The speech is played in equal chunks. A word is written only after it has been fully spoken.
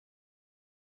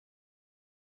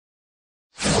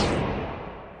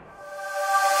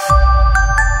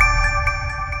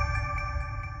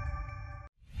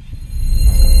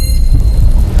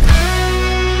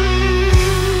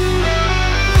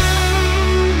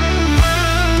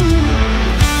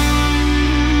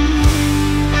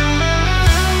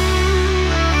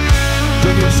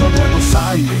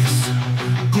Aires,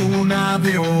 cuna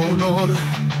de honor,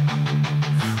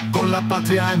 con la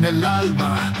patria en el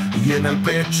alma y en el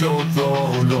pecho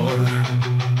dolor.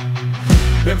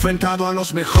 Enfrentado a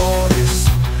los mejores,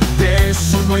 de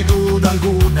eso no hay duda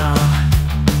alguna.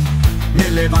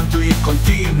 Me levanto y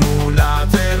continúo, la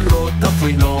derrota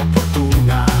fue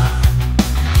inoportuna.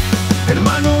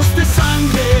 Hermanos de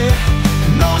sangre,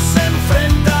 nos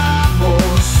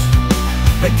enfrentamos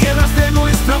en tierras de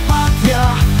nuestra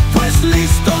patria, pues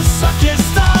listos aquí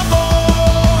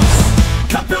estamos.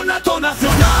 Campeonato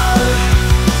Nacional,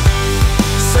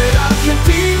 ser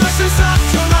argentino es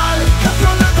sensacional.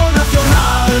 Campeonato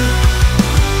Nacional,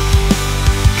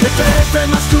 que crece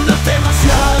más que un arte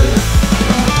marcial.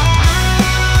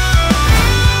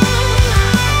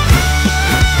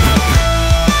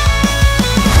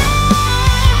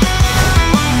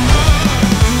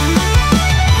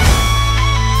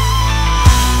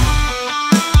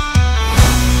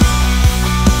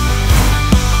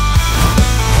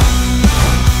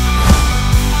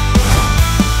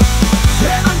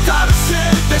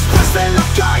 De la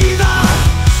caída,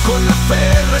 con la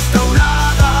fe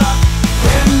restaurada,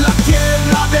 en la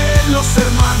tierra de los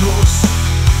hermanos,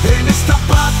 en esta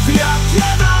patria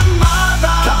tierra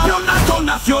amada. Campeonato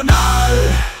Nacional.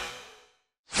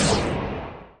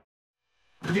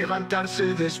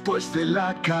 Levantarse después de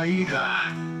la caída,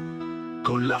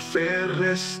 con la fe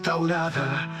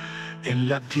restaurada, en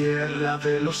la tierra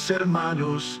de los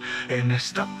hermanos, en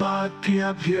esta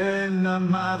patria bien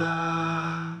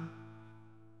amada.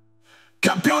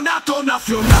 Campeonato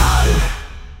Nacional.